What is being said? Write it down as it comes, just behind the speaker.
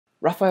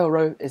Raphael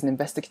Rowe is an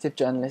investigative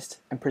journalist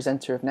and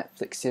presenter of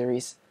Netflix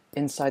series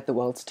Inside the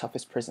World's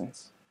Toughest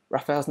Prisons.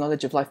 Raphael's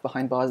knowledge of life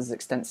behind bars is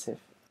extensive.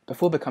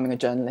 Before becoming a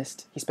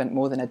journalist, he spent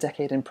more than a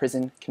decade in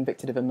prison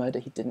convicted of a murder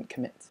he didn't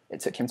commit.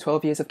 It took him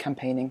 12 years of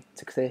campaigning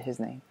to clear his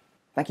name.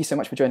 Thank you so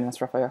much for joining us,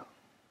 Raphael.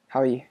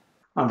 How are you?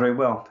 I'm very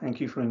well.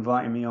 Thank you for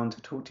inviting me on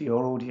to talk to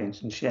your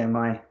audience and share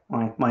my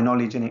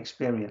knowledge and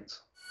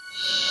experience.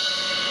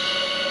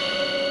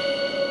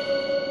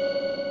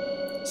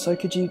 So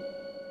could you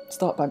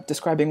start by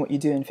describing what you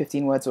do in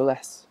 15 words or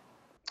less?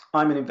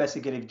 I'm an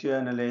investigative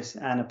journalist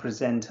and a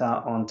presenter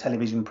on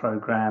television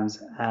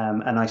programs,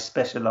 and I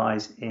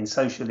specialise in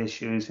social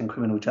issues and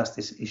criminal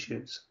justice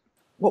issues.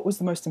 What was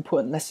the most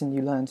important lesson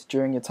you learned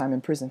during your time in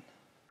prison?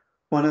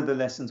 One of the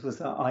lessons was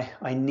that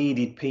I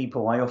needed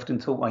people. I often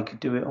thought I could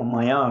do it on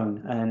my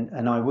own,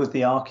 and I was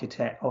the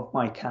architect of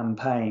my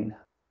campaign.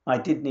 I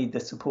did need the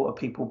support of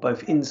people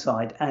both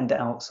inside and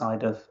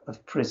outside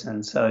of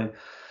prison. So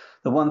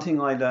the one thing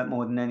I learnt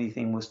more than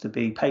anything was to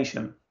be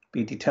patient,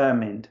 be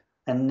determined,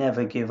 and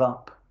never give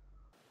up.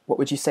 What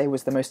would you say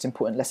was the most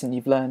important lesson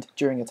you've learned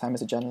during your time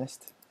as a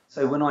journalist?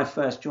 So when I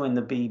first joined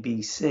the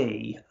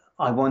BBC,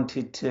 I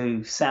wanted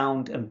to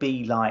sound and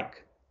be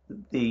like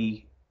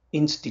the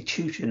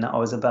institution that I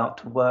was about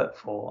to work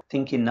for,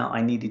 thinking that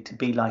I needed to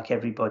be like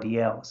everybody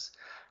else.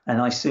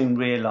 And I soon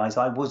realised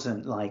I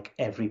wasn't like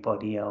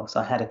everybody else.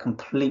 I had a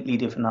completely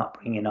different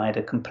upbringing. I had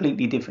a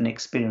completely different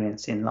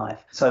experience in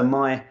life. So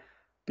my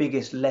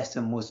biggest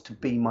lesson was to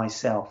be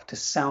myself, to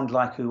sound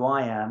like who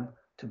I am,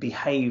 to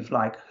behave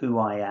like who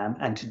I am,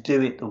 and to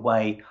do it the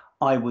way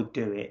I would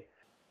do it.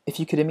 If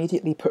you could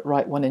immediately put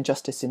right one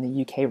injustice in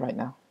the UK right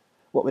now,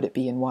 what would it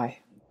be and why?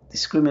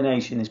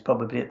 Discrimination is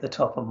probably at the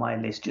top of my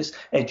list, just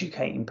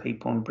educating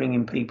people and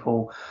bringing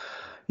people,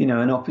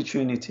 an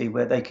opportunity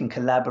where they can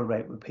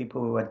collaborate with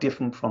people who are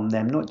different from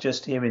them, not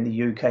just here in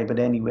the UK, but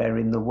anywhere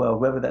in the world,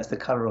 whether that's the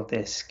colour of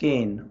their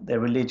skin, their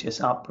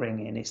religious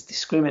upbringing. It's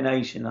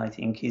discrimination, I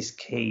think, is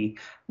key.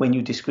 When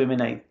you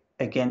discriminate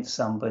against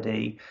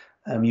somebody,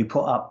 you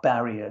put up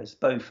barriers,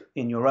 both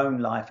in your own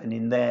life and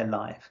in their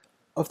life.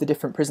 Of the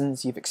different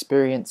prisons you've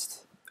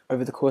experienced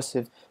over the course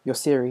of your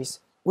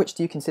series, which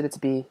do you consider to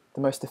be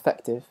the most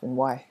effective and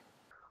why?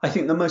 I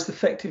think the most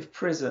effective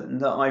prison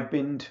that I've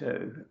been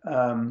to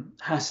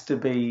has to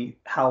be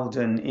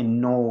Halden in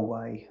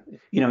Norway.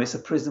 It's a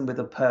prison with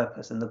a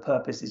purpose, and the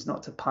purpose is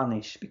not to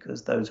punish,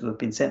 because those who have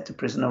been sent to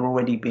prison are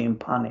already being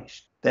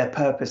punished. Their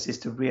purpose is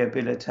to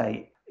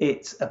rehabilitate.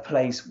 It's a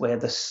place where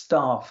the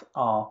staff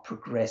are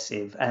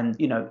progressive, and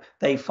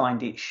they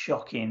find it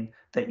shocking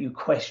that you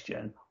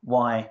question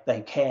why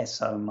they care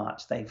so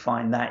much. They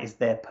find that is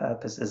their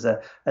purpose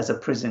as a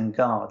prison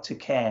guard, to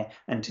care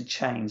and to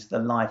change the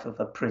life of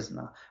a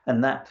prisoner.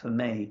 And that for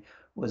me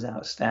was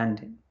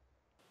outstanding.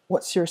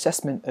 What's your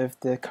assessment of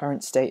the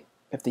current state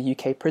of the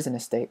UK prison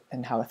estate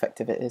and how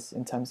effective it is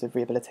in terms of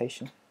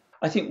rehabilitation?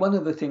 I think one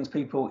of the things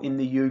people in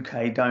the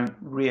UK don't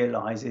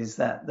realise is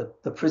that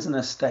the prison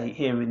estate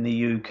here in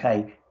the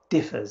UK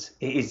differs.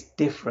 It is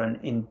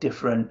different in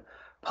different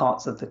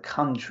parts of the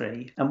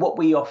country. And what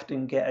we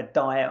often get a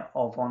diet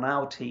of on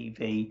our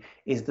TV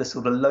is the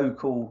sort of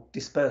local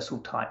dispersal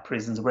type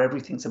prisons where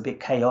everything's a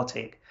bit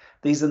chaotic.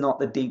 These are not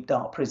the deep,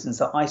 dark prisons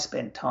that I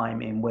spent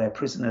time in, where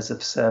prisoners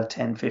have served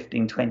 10,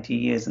 15, 20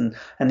 years, and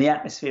the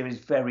atmosphere is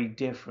very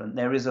different.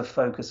 There is a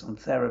focus on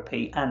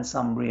therapy and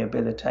some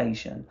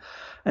rehabilitation.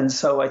 And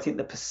so I think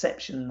the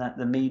perception that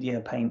the media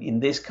paint in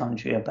this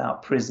country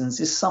about prisons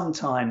is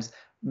sometimes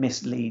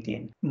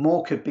misleading.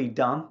 More could be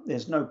done.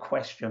 There's no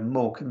question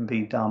more can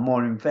be done,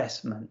 more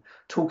investment.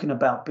 Talking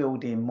about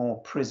building more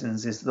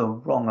prisons is the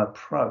wrong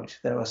approach.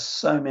 There are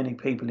so many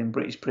people in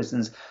British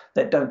prisons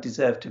that don't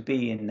deserve to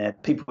be in there.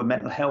 People with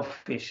mental health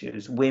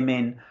issues,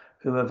 women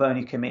who have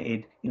only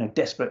committed,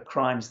 desperate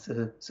crimes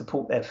to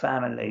support their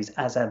families,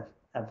 as have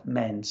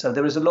men. So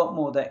there is a lot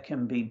more that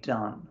can be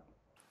done.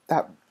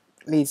 That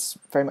leads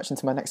very much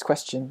into my next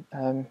question.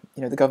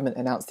 The government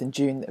announced in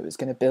June that it was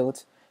going to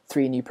build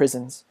 3 new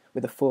prisons,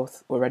 with a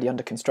 4th already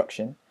under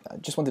construction. I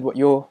just wondered what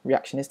your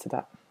reaction is to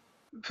that.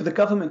 For the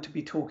government to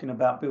be talking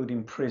about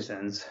building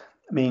prisons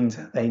means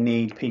they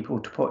need people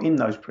to put in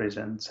those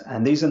prisons.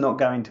 And these are not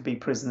going to be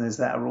prisoners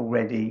that are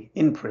already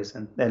in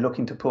prison. They're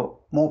looking to put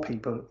more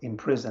people in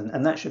prison.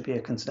 And that should be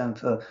a concern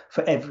for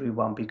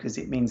everyone, because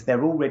it means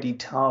they're already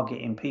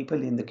targeting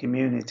people in the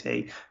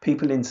community,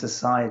 people in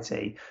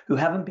society who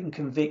haven't been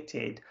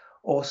convicted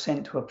or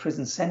sent to a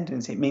prison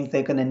sentence. It means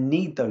they're going to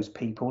need those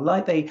people,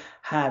 like they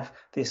have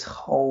this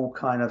whole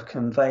kind of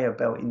conveyor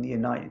belt in the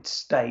United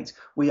States.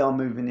 We are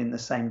moving in the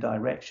same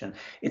direction.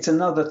 It's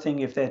another thing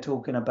if they're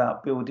talking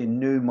about building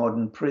new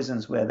modern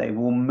prisons where they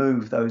will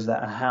move those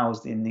that are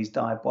housed in these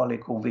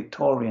diabolical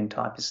Victorian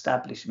type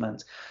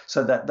establishments,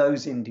 so that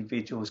those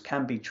individuals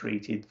can be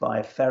treated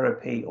via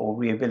therapy or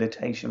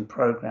rehabilitation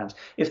programs.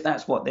 If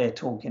that's what they're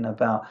talking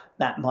about,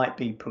 that might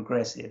be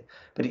progressive.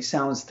 But it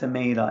sounds to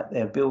me like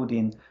they're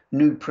building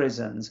new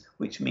prisons,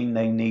 which mean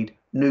they need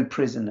new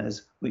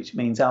prisoners, which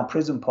means our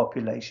prison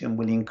population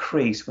will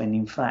increase, when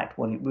in fact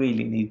what it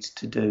really needs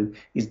to do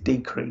is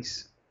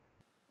decrease.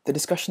 The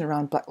discussion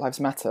around Black Lives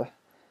Matter,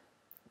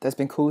 there's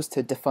been calls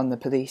to defund the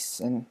police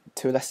and,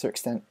 to a lesser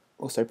extent,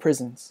 also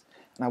prisons.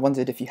 And I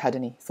wondered if you had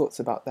any thoughts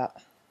about that.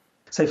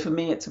 So for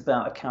me, it's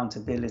about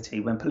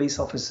accountability. When police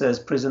officers,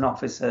 prison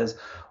officers,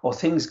 or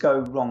things go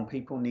wrong,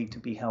 people need to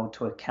be held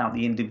to account.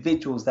 The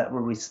individuals that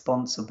were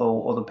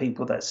responsible or the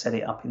people that set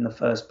it up in the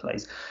first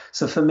place.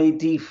 So for me,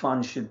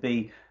 defund should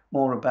be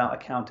more about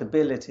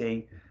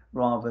accountability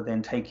rather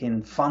than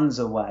taking funds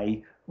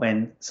away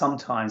when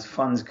sometimes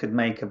funds could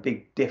make a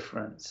big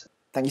difference.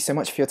 Thank you so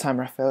much for your time,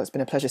 Raphael. It's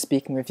been a pleasure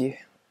speaking with you.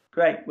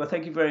 Great. Well,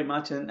 thank you very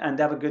much and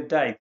have a good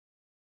day.